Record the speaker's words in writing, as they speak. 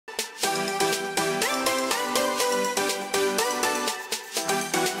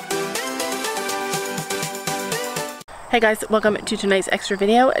Hey guys, welcome to tonight's extra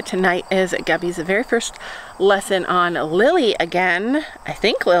video. Tonight is Gabby's very first lesson on Lily again. I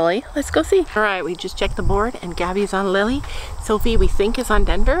think Lily. Let's go see. Alright, we just checked the board and Gabby's on Lily. Sophie, we think, is on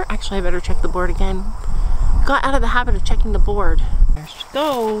Denver. Actually, I better check the board again. Got out of the habit of checking the board. There she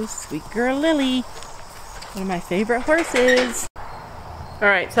goes, sweet girl Lily. One of my favorite horses.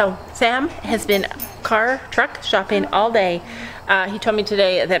 Alright, so Sam has been truck shopping all day. He told me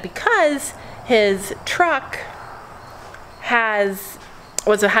today that because his truck had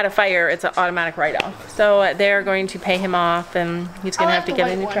a fire, it's an automatic write-off. So they're going to pay him off and he's going to have to get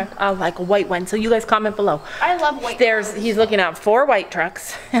a new truck. I like a white one. So you guys comment below. I love white cars. He's looking at 4 white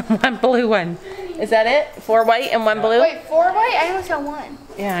trucks and 1 blue one. Is that it? 4 white and 1 blue? Wait, 4 white? I only saw 1.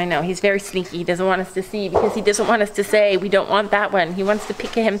 Yeah, I know. He's very sneaky. He doesn't want us to see because he doesn't want us to say we don't want that one. He wants to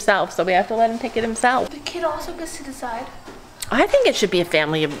pick it himself, so we have to let him pick it himself. The kid also gets to decide. I think it should be a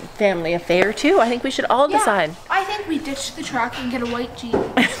family affair too. I think we should all decide. I think we ditch the truck and get a white Jeep.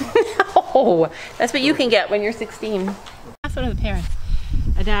 No, that's what you can get when you're 16. That's one of the parents.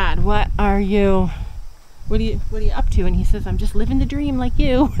 Dad, what are you up to? And he says, I'm just living the dream like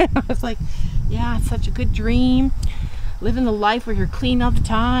you. I was like, yeah, it's such a good dream. Living the life where you're clean all the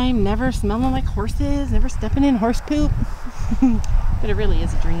time, never smelling like horses, never stepping in horse poop. But it really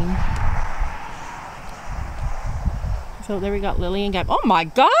is a dream. So there we got Lily and Gab. Oh my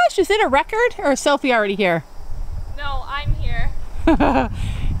gosh, is it a record or is Sophie already here? No, I'm here.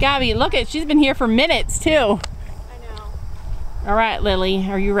 Gabby, look at, she's been here for minutes too. I know. All right, Lily,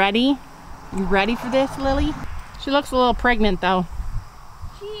 are you ready? You ready for this, Lily? She looks a little pregnant though.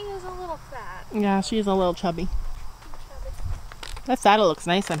 She is a little fat. Yeah, she's a little chubby. That saddle looks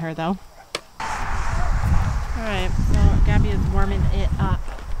nice on her though. All right, so Gabby is warming it up.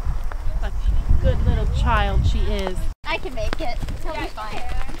 Like a good little child she is. I can make it. He'll be fine.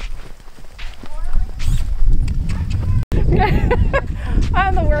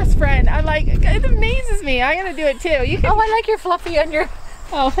 I'm the worst friend. I'm like, it amazes me. I gotta do it too. You can. Oh, I like your fluffy on your.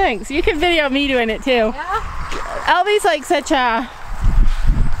 Oh, thanks. You can video me doing it too. Yeah. Elvie's like such a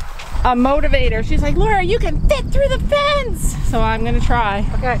motivator. She's like, Laura, you can fit through the fence. So I'm gonna try.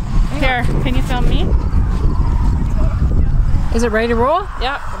 Okay. Here, can you film me? Is it ready to roll?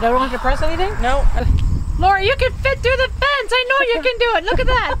 Yeah. Don't want to press anything? No. Laura, you can fit through the fence. I know you can do it. Look at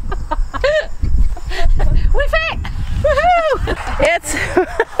that. We fit. Woohoo!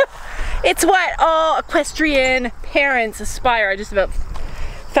 It's what all equestrian parents aspire. I just about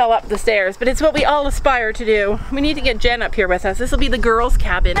fell up the stairs, but it's what we all aspire to do. We need to get Jen up here with us. This will be the girls'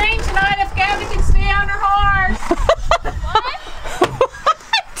 cabin. Rain tonight if Gabby can stay on her horse.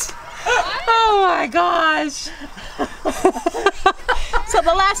 What? Oh my gosh. So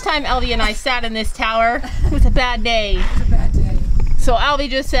the last time Elvie and I sat in this tower, it was a bad day. It was a bad day. So Elvie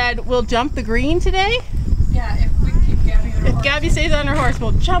just said, we'll jump the green today. Yeah, if we can keep Gabby on her horse. If Gabby stays on her horse,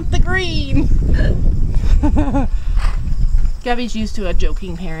 we'll jump the green. Gabby's used to a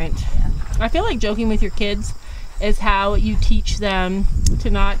joking parent. Yeah. I feel like joking with your kids is how you teach them to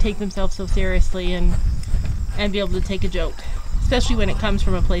not take themselves so seriously and be able to take a joke, especially when it comes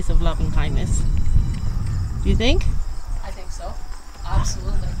from a place of love and kindness. Do you think? I think so.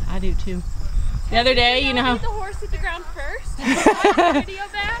 Absolutely. I do too. The other day, you know how the horse hit the ground first. The video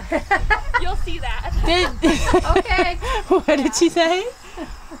back. You'll see that. Okay. What did she say?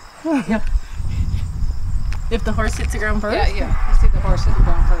 If the horse hits the ground first? Yeah. You see the horse hit the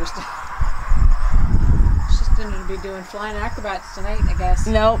ground first. She's going to be doing flying acrobats tonight, I guess.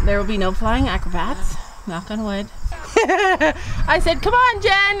 No, there will be no flying acrobats. Knock on wood. I said, come on,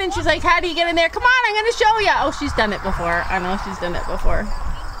 Jen. And she's like, how do you get in there? Come on, I'm going to show you. Oh, she's done it before. I know she's done it before.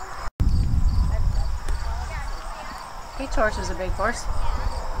 Pete's horse is a big horse.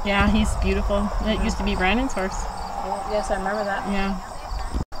 Yeah, he's beautiful. It used to be Brandon's horse. Oh, yes, I remember that. Yeah.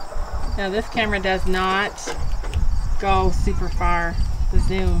 Now this camera does not go super far, the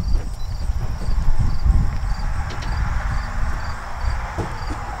zoom.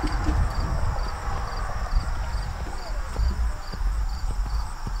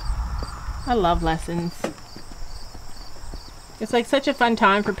 I love lessons. It's like such a fun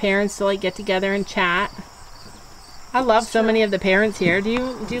time for parents to like get together and chat. I love so many of the parents here. Do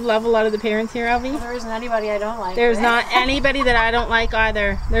you love a lot of the parents here, Elvie? Well, there isn't anybody I don't like. There's not anybody that I don't like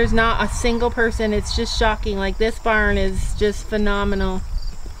either. There's not a single person. It's just shocking. Like this barn is just phenomenal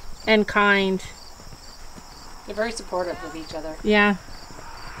and kind. They're very supportive of each other. Yeah.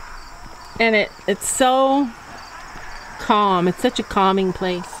 And it's so calm. It's such a calming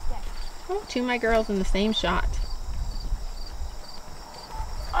place. Oh, 2 of my girls in the same shot.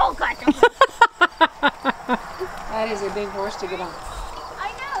 Oh God! That is a big horse to get on.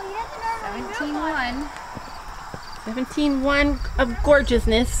 I know. You have to know. 17-1. 17-1 of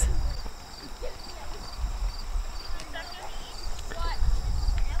gorgeousness.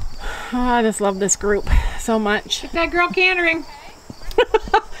 Oh, I just love this group so much. That girl cantering.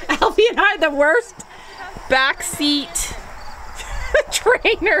 Alfie and I, the worst backseat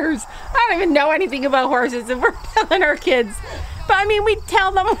trainers. I don't even know anything about horses, and we're telling our kids. But I mean, we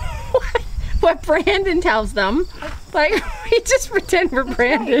tell them what Brandon tells them. Like, we just pretend we're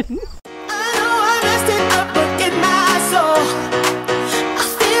Brandon. I know I messed it up, but in my soul, I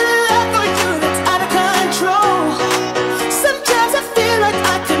feel a love for you that's out of control. Sometimes I feel like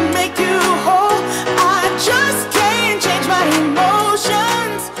I can make you whole. I just can't change my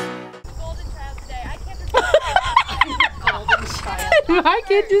emotions. Golden child today. I can't golden child. Did my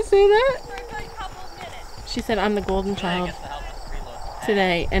kid just say that? For a couple of minutes. She said, I'm the golden child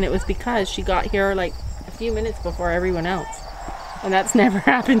today, and it was because she got here like a few minutes before everyone else, and that's never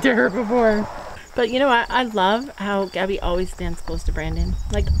happened to her before. But you know what, I love how Gabby always stands close to Brandon,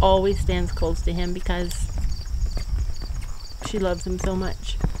 like always stands close to him, because she loves him so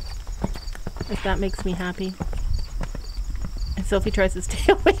much. If that makes me happy. And Sophie tries to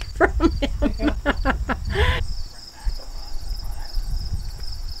stay away from him.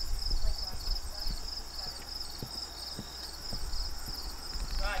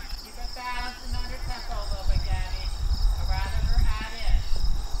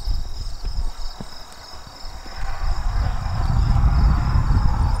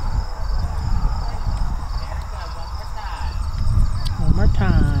 One more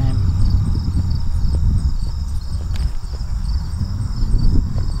time.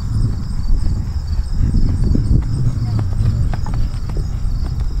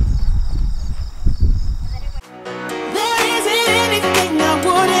 There isn't anything I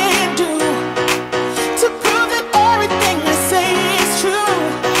wouldn't do to prove that everything I say is true.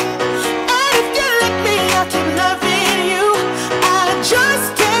 And if you let me, I'll keep loving you. I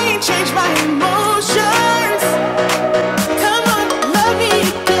just can't change my emotions. Come on, love me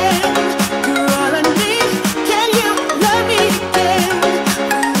again. You're all I need. Can you love me again?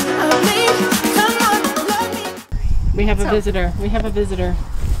 Love me. Come on, love me. We have a visitor. We have a visitor.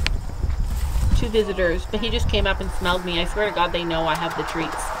 2 visitors, but he just came up and smelled me. I swear to God, they know I have the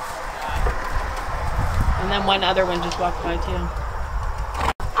treats. And then one other one just walked by too.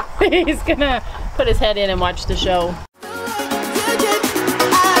 He's gonna put his head in and watch the show. I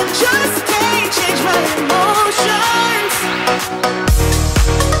just can't change my emotions.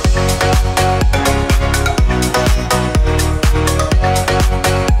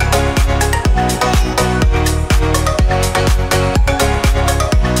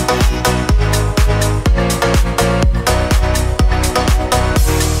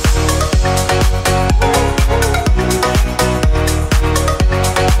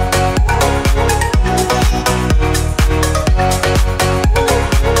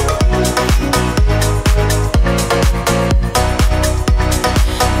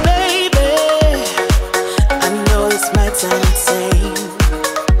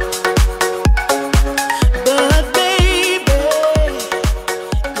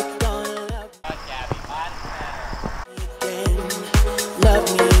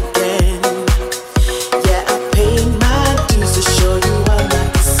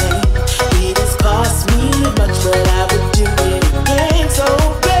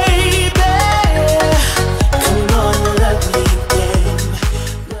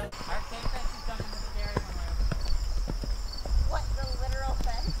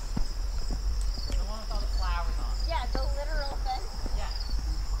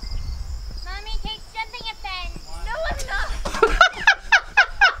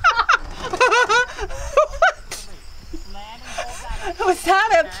 Was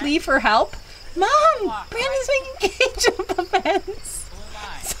that a plea for help? Mom, Brandon's making cage up the fence.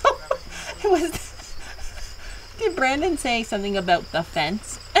 So it was. Did Brandon say something about the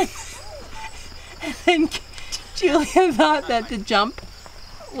fence? And then Julia thought that the jump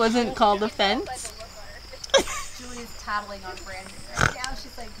wasn't called a fence. Julia's tattling on Brandon right now.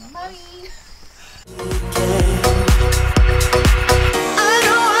 She's like, Mommy. I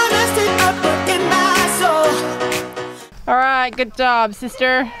know I messed it up, but in my soul. All right, good job,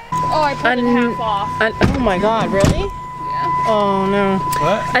 sister. Oh, I pulled it half off. Oh my God, really? Yeah. Oh no.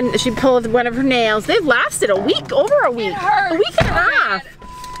 What? And she pulled one of her nails. They've lasted a week, over a week. hurts A week and a so half.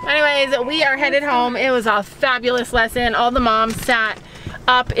 Anyways, we are headed home. It was a fabulous lesson. All the moms sat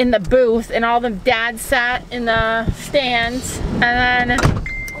up in the booth and all the dads sat in the stands. And then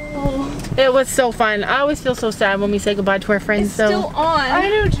it was so fun. I always feel so sad when we say goodbye to our friends. It's still on. I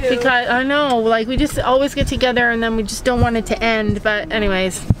do too. Because I know, like we just always get together and then we just don't want it to end. But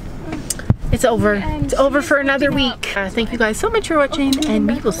anyways, it's It's over. It's over for another week. Thank you guys so much for watching, and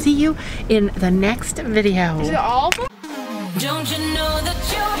we will see you in the next video. Is it all of them? Don't you know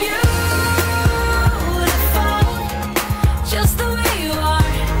that you're beautiful?